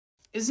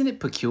Isn't it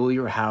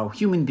peculiar how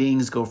human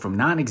beings go from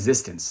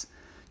non-existence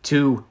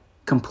to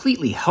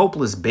completely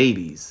helpless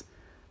babies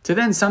to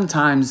then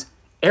sometimes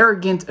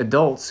arrogant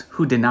adults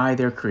who deny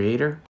their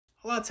creator?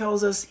 Allah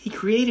tells us he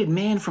created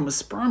man from a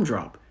sperm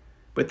drop,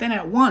 but then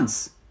at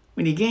once,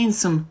 when he gains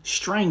some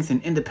strength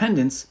and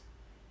independence,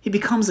 he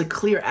becomes a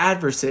clear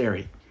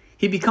adversary.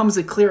 He becomes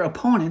a clear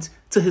opponent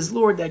to his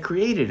Lord that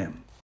created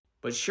him.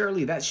 But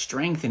surely that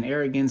strength and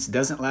arrogance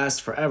doesn't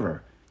last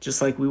forever. Just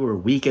like we were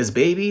weak as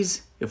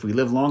babies, if we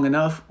live long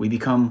enough, we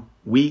become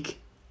weak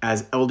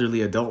as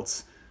elderly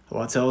adults.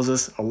 Allah tells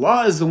us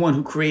Allah is the one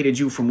who created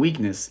you from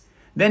weakness,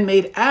 then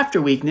made after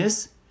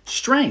weakness,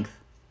 strength,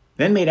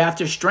 then made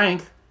after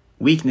strength,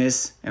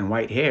 weakness and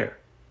white hair.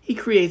 He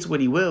creates what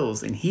he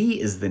wills, and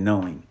he is the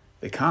knowing,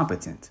 the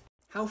competent.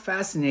 How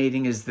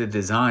fascinating is the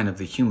design of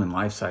the human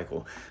life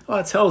cycle.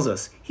 Allah tells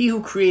us, he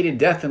who created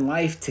death and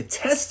life to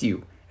test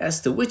you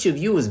as to which of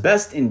you is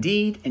best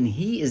indeed, and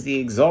he is the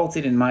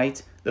exalted in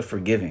might, the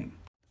forgiving.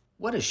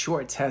 What a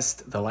short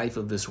test the life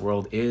of this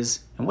world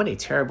is, and what a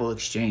terrible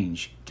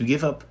exchange to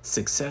give up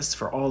success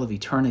for all of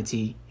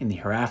eternity in the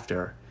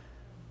hereafter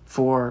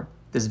for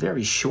this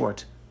very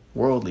short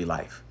worldly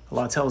life.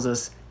 Allah tells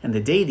us, and the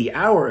day the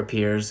hour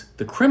appears,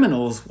 the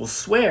criminals will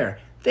swear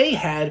they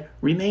had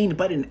remained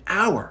but an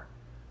hour.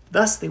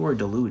 Thus they were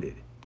deluded.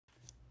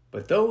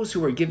 But those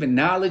who are given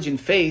knowledge and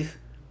faith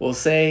will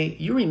say,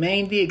 you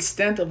remained the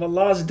extent of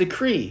Allah's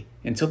decree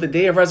until the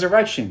day of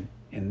resurrection.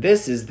 And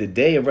this is the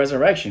day of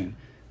resurrection,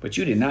 but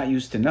you did not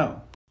used to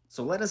know.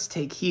 So let us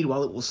take heed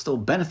while it will still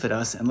benefit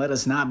us, and let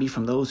us not be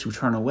from those who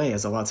turn away,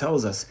 as Allah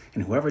tells us.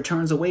 And whoever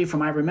turns away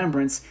from my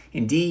remembrance,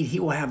 indeed he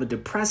will have a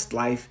depressed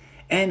life,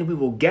 and we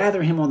will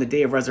gather him on the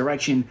day of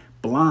resurrection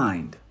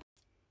blind.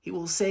 He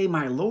will say,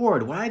 my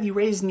Lord, why have you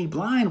raised me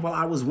blind while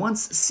I was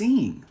once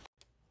seeing?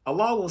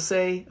 Allah will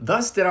say,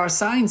 thus did our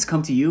signs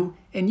come to you,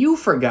 and you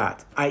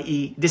forgot,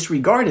 i.e.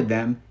 disregarded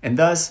them, and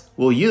thus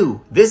will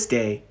you, this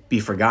day, be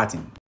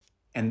forgotten.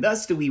 And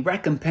thus do we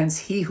recompense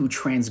he who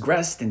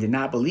transgressed and did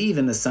not believe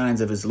in the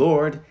signs of his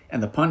Lord,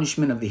 and the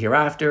punishment of the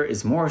hereafter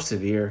is more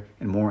severe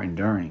and more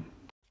enduring.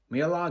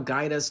 May Allah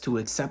guide us to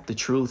accept the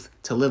truth,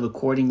 to live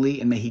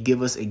accordingly, and may he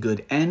give us a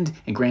good end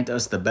and grant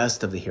us the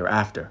best of the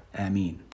hereafter. Ameen.